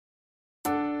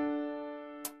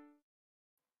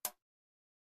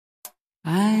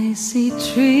I see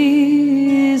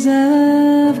trees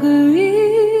of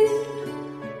green,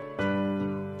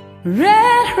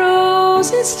 red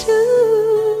roses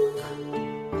too.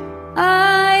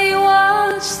 I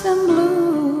watch them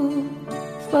bloom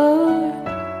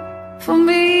for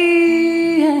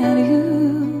me and you,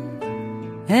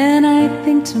 and I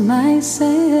think to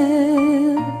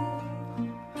myself,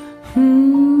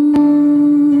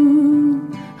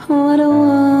 what a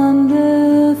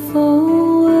wonderful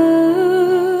world.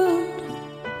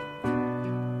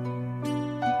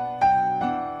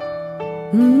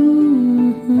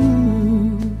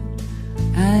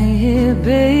 I hear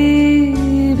babies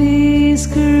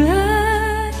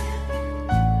cry,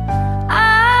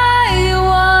 I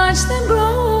watch them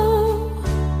grow,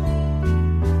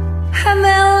 and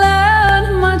they'll learn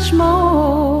much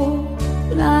more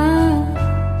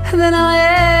than I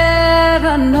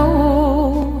ever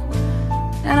know.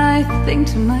 And I think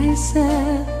to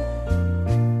myself,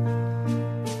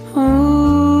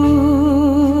 oh,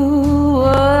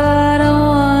 what a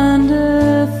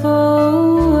wonderful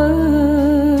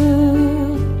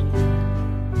world.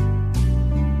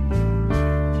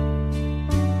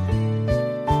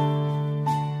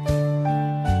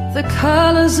 The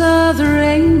colors of the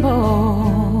rainbow,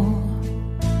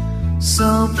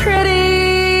 so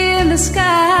pretty in the sky,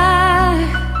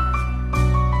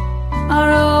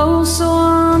 are also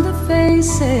on the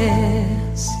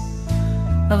faces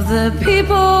of the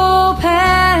people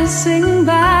passing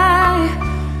by.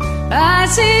 I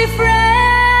see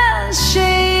friends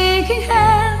shaking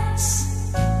hands,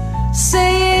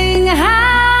 saying,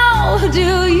 how do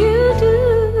you do?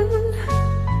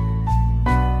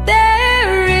 They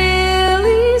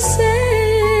really say,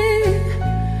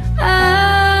 I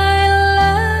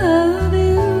love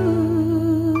you.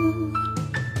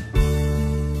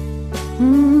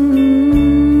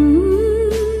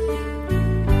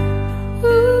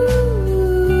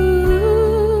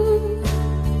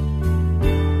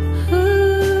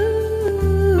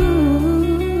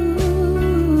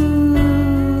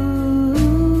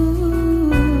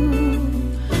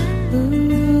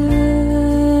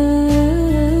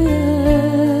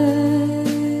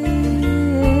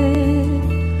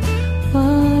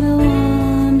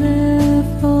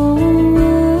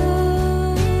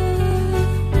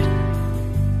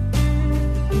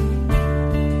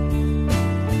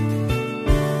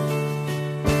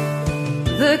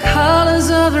 The colors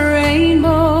of the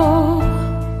rainbow,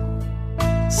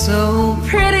 so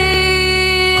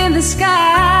pretty in the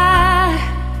sky,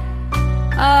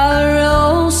 are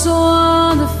also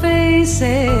on the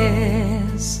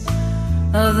faces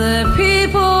of the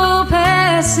people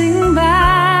passing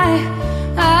by.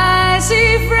 I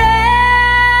see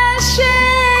friends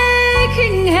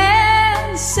shaking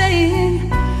hands,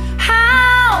 saying,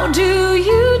 how do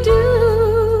you do?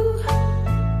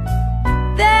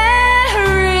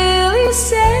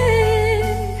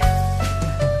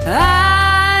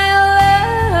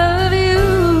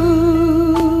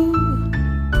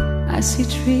 I see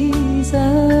trees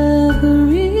of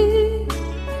green,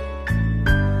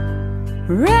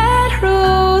 red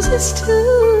roses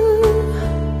too.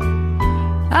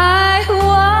 I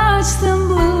watch them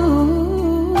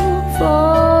bloom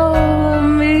for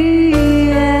me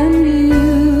and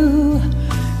you,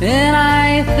 and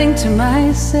I think to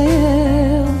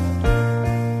myself,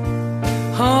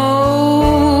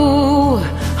 oh,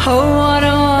 what a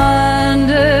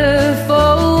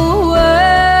wonderful world.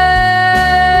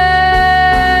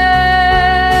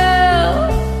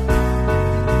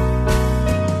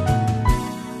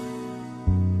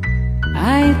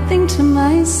 I think to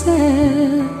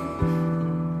myself,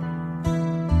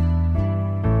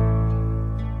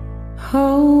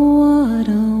 oh, what a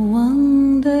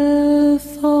wonderful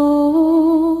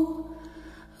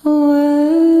world.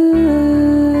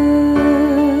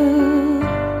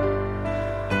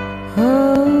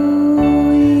 Oh.